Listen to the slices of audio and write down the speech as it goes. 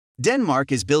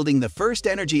Denmark is building the first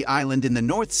energy island in the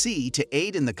North Sea to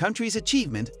aid in the country's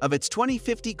achievement of its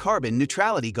 2050 carbon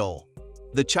neutrality goal.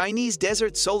 The Chinese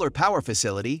Desert Solar Power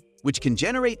Facility, which can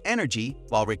generate energy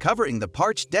while recovering the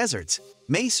parched deserts,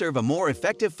 may serve a more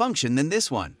effective function than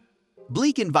this one.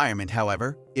 Bleak environment,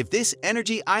 however, if this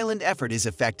energy island effort is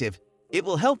effective, it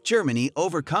will help Germany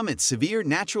overcome its severe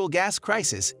natural gas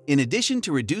crisis in addition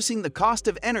to reducing the cost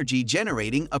of energy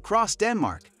generating across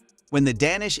Denmark, when the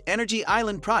Danish energy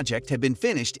island project had been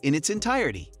finished in its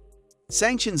entirety.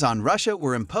 Sanctions on Russia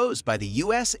were imposed by the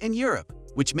US and Europe,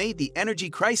 which made the energy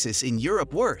crisis in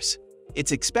Europe worse.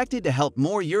 It's expected to help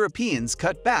more Europeans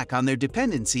cut back on their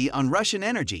dependency on Russian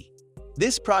energy.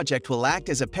 This project will act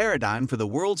as a paradigm for the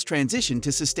world's transition to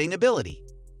sustainability.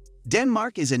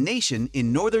 Denmark is a nation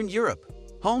in Northern Europe,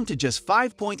 home to just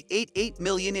 5.88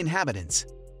 million inhabitants.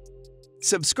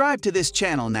 Subscribe to this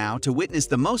channel now to witness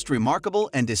the most remarkable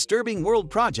and disturbing world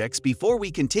projects before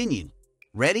we continue.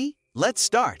 Ready? Let's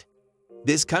start.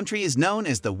 This country is known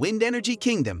as the Wind Energy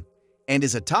Kingdom and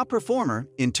is a top performer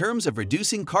in terms of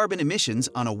reducing carbon emissions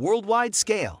on a worldwide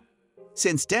scale.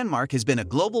 Since Denmark has been a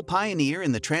global pioneer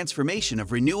in the transformation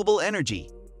of renewable energy,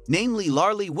 namely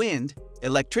largely wind,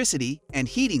 electricity, and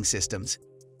heating systems,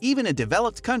 even a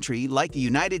developed country like the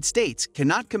United States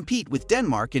cannot compete with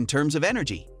Denmark in terms of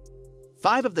energy.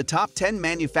 5 of the top 10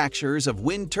 manufacturers of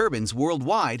wind turbines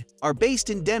worldwide are based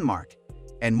in Denmark,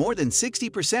 and more than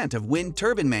 60% of wind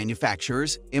turbine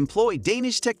manufacturers employ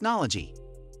Danish technology.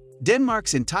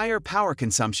 Denmark's entire power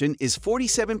consumption is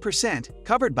 47%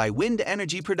 covered by wind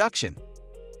energy production.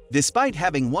 Despite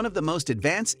having one of the most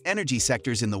advanced energy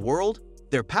sectors in the world,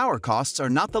 their power costs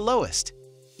are not the lowest.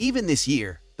 Even this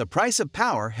year, the price of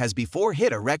power has before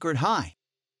hit a record high.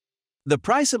 The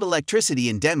price of electricity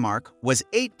in Denmark was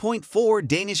 8.4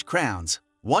 Danish crowns,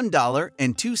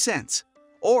 $1.02,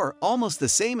 or almost the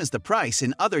same as the price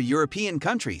in other European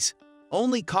countries.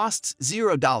 Only costs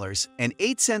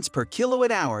 $0.08 per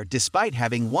kilowatt hour despite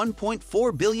having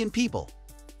 1.4 billion people.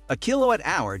 A kilowatt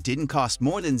hour didn't cost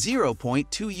more than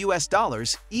 $0.2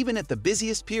 US even at the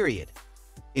busiest period.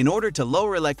 In order to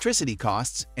lower electricity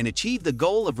costs and achieve the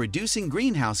goal of reducing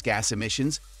greenhouse gas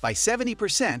emissions by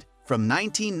 70% from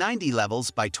 1990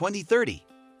 levels by 2030,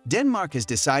 Denmark has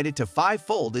decided to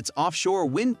 5-fold its offshore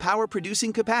wind power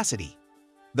producing capacity.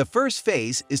 The first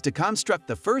phase is to construct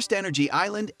the first energy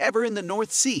island ever in the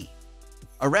North Sea.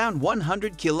 Around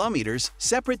 100 kilometers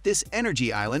separate this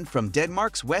energy island from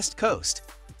Denmark's west coast.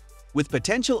 With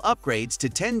potential upgrades to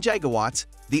 10 gigawatts,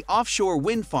 the offshore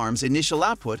wind farm's initial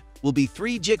output will be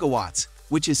 3 gigawatts,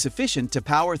 which is sufficient to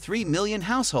power 3 million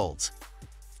households.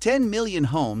 10 million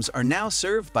homes are now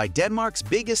served by Denmark's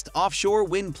biggest offshore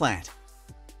wind plant.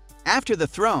 After the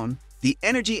throne, the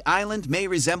energy island may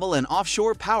resemble an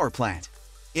offshore power plant.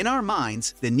 In our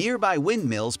minds, the nearby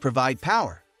windmills provide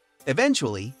power.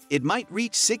 Eventually, it might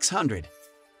reach 600.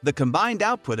 The combined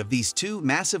output of these 2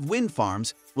 massive wind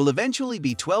farms will eventually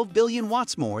be 12 billion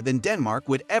watts more than Denmark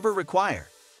would ever require.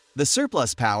 The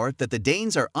surplus power that the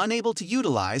Danes are unable to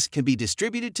utilize can be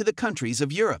distributed to the countries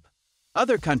of Europe.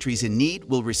 Other countries in need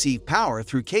will receive power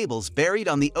through cables buried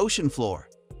on the ocean floor.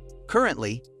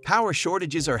 Currently, power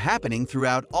shortages are happening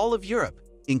throughout all of Europe,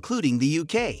 including the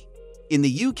UK. In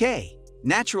the UK,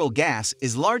 natural gas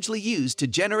is largely used to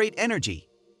generate energy.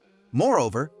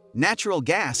 Moreover, natural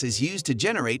gas is used to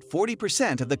generate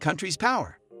 40% of the country's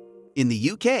power. In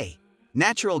the UK,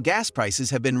 natural gas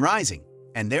prices have been rising,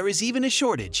 and there is even a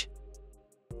shortage.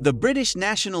 The British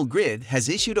National Grid has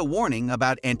issued a warning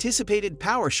about anticipated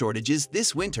power shortages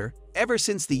this winter ever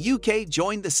since the UK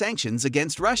joined the sanctions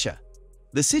against Russia.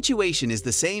 The situation is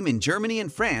the same in Germany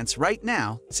and France right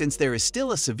now since there is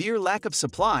still a severe lack of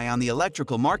supply on the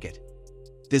electrical market.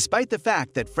 Despite the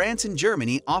fact that France and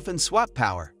Germany often swap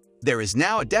power, there is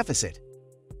now a deficit.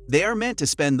 They are meant to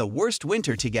spend the worst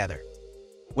winter together.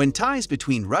 When ties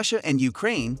between Russia and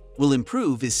Ukraine will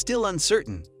improve is still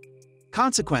uncertain.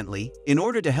 Consequently, in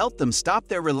order to help them stop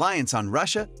their reliance on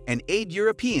Russia and aid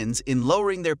Europeans in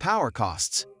lowering their power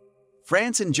costs,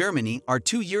 France and Germany are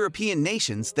 2 European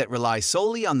nations that rely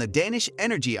solely on the Danish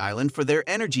energy island for their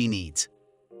energy needs.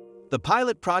 The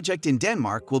pilot project in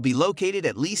Denmark will be located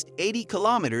at least 80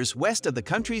 kilometers west of the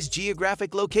country's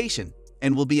geographic location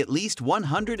and will be at least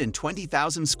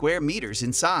 120,000 square meters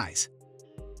in size.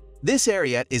 This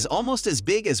area is almost as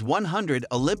big as 100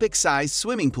 Olympic-sized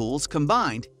swimming pools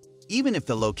combined, even if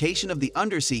the location of the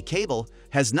undersea cable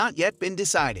has not yet been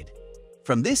decided.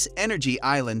 From this energy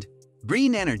island,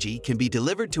 green energy can be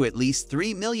delivered to at least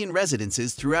 3 million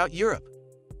residences throughout Europe.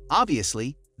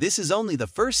 Obviously, this is only the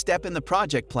first step in the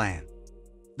project plan.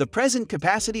 The present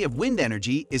capacity of wind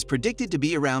energy is predicted to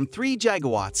be around 3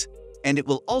 gigawatts, and it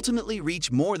will ultimately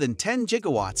reach more than 10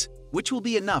 gigawatts, which will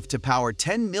be enough to power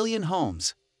 10 million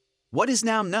homes. What is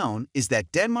now known is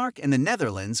that Denmark and the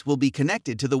Netherlands will be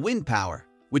connected to the wind power,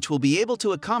 which will be able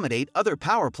to accommodate other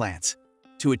power plants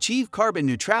to achieve carbon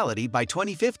neutrality by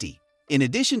 2050. In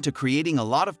addition to creating a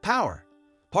lot of power,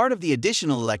 part of the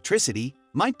additional electricity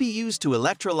might be used to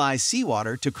electrolyze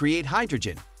seawater to create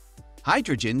hydrogen.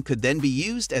 Hydrogen could then be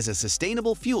used as a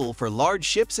sustainable fuel for large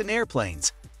ships and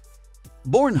airplanes.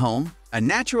 Bornholm, a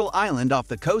natural island off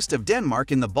the coast of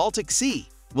Denmark in the Baltic Sea,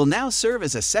 will now serve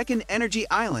as a second energy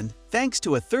island thanks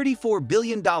to a $34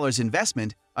 billion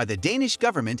investment by the Danish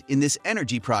government in this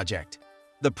energy project.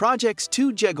 The project's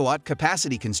 2-gigawatt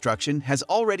capacity construction has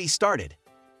already started.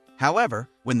 However,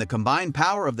 when the combined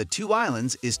power of the two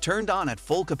islands is turned on at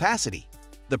full capacity,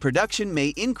 the production may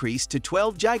increase to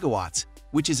 12 gigawatts,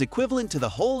 which is equivalent to the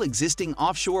whole existing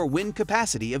offshore wind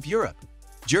capacity of Europe.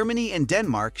 Germany and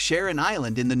Denmark share an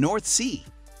island in the North Sea.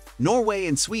 Norway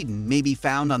and Sweden may be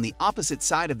found on the opposite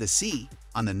side of the sea,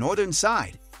 on the northern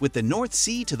side, with the North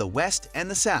Sea to the west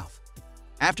and the south.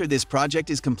 After this project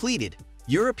is completed,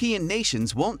 European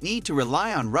nations won't need to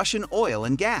rely on Russian oil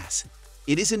and gas.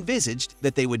 It is envisaged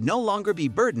that they would no longer be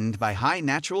burdened by high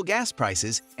natural gas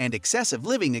prices and excessive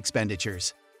living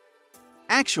expenditures.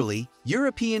 Actually,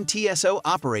 European TSO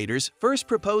operators first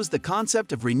proposed the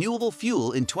concept of renewable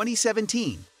fuel in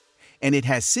 2017, and it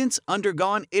has since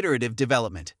undergone iterative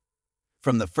development.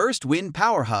 From the first wind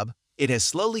power hub, it has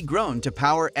slowly grown to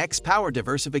power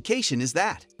diversification is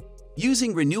that.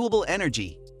 Using renewable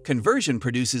energy, conversion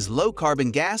produces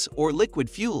low-carbon gas or liquid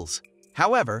fuels.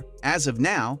 However, as of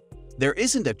now, there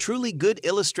isn't a truly good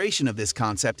illustration of this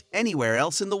concept anywhere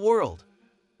else in the world.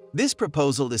 This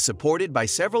proposal is supported by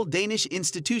several Danish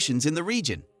institutions in the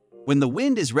region. When the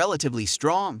wind is relatively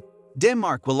strong,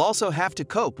 Denmark will also have to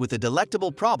cope with the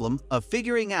delectable problem of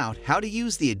figuring out how to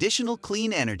use the additional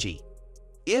clean energy.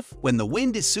 If, when the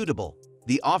wind is suitable,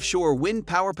 the offshore wind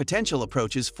power potential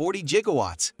approaches 40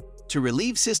 gigawatts, to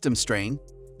relieve system strain,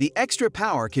 the extra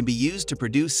power can be used to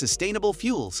produce sustainable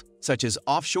fuels, such as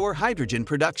offshore hydrogen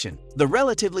production. The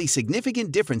relatively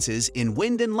significant differences in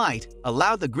wind and light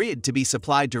allow the grid to be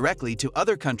supplied directly to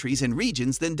other countries and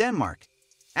regions than Denmark.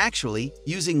 Actually,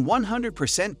 using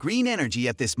 100% green energy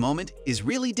at this moment is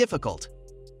really difficult.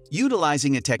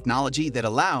 Utilizing a technology that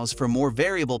allows for more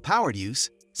variable power use,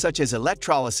 such as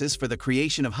electrolysis for the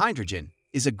creation of hydrogen,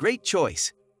 is a great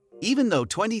choice. Even though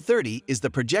 2030 is the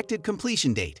projected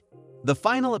completion date, the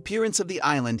final appearance of the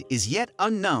island is yet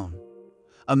unknown.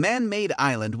 A man-made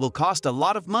island will cost a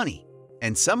lot of money,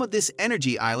 and some of this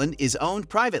energy island is owned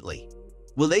privately.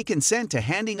 Will they consent to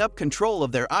handing up control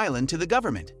of their island to the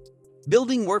government?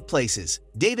 Building workplaces,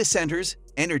 data centers,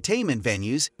 entertainment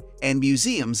venues, and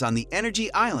museums on the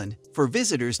energy island for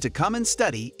visitors to come and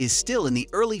study is still in the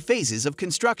early phases of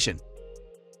construction.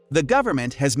 The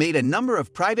government has made a number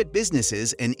of private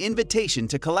businesses an invitation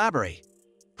to collaborate.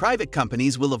 Private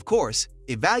companies will, of course,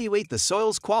 evaluate the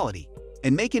soil's quality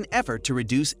and make an effort to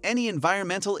reduce any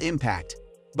environmental impact.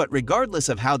 But regardless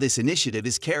of how this initiative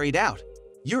is carried out,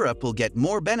 Europe will get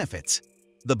more benefits.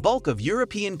 The bulk of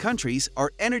European countries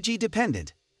are energy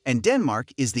dependent, and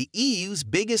Denmark is the EU's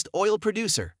biggest oil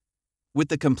producer. With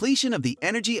the completion of the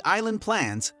energy island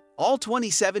plans, all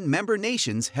 27 member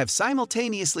nations have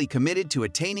simultaneously committed to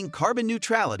attaining carbon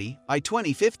neutrality by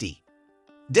 2050.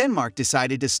 Denmark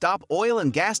decided to stop oil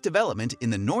and gas development in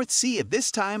the North Sea at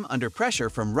this time under pressure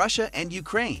from Russia and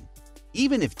Ukraine.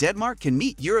 Even if Denmark can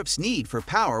meet Europe's need for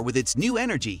power with its new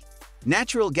energy,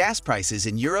 natural gas prices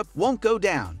in Europe won't go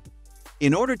down.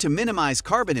 In order to minimize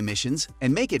carbon emissions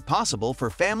and make it possible for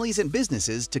families and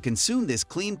businesses to consume this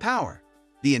clean power,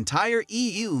 the entire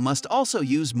EU must also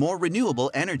use more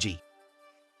renewable energy.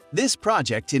 This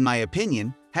project, in my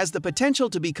opinion, has the potential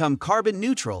to become carbon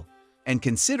neutral and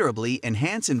considerably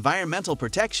enhance environmental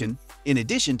protection in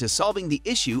addition to solving the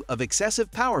issue of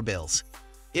excessive power bills.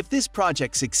 If this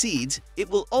project succeeds, it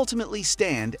will ultimately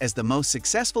stand as the most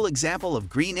successful example of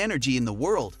green energy in the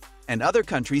world, and other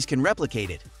countries can replicate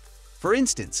it. For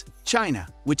instance, China,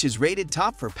 which is rated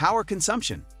top for power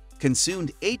consumption,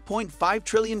 consumed 8.5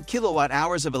 trillion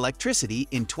kilowatt-hours of electricity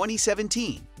in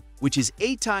 2017, which is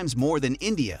 8 times more than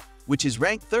India, which is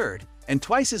ranked third, and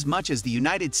twice as much as the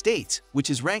United States, which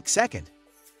is ranked second.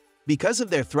 Because of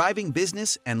their thriving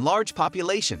business and large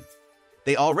population,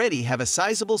 they already have a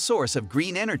sizable source of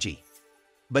green energy.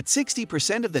 But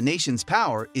 60% of the nation's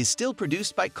power is still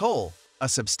produced by coal, a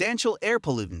substantial air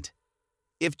pollutant.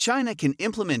 If China can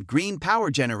implement green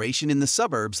power generation in the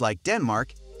suburbs like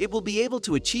Denmark, it will be able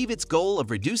to achieve its goal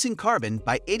of reducing carbon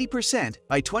by 80%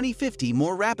 by 2050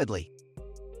 more rapidly.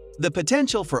 The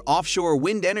potential for offshore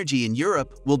wind energy in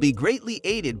Europe will be greatly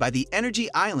aided by the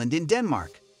energy island in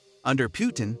Denmark. Under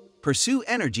Putin, pursue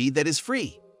energy that is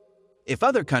free. If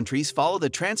other countries follow the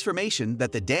transformation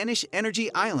that the Danish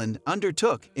energy island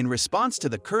undertook in response to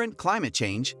the current climate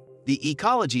change, the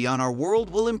ecology on our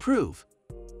world will improve.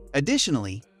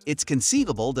 Additionally, it's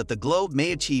conceivable that the globe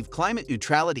may achieve climate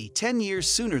neutrality 10 years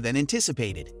sooner than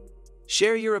anticipated.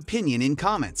 Share your opinion in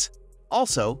comments.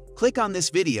 Also, click on this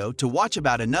video to watch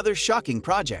about another shocking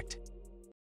project.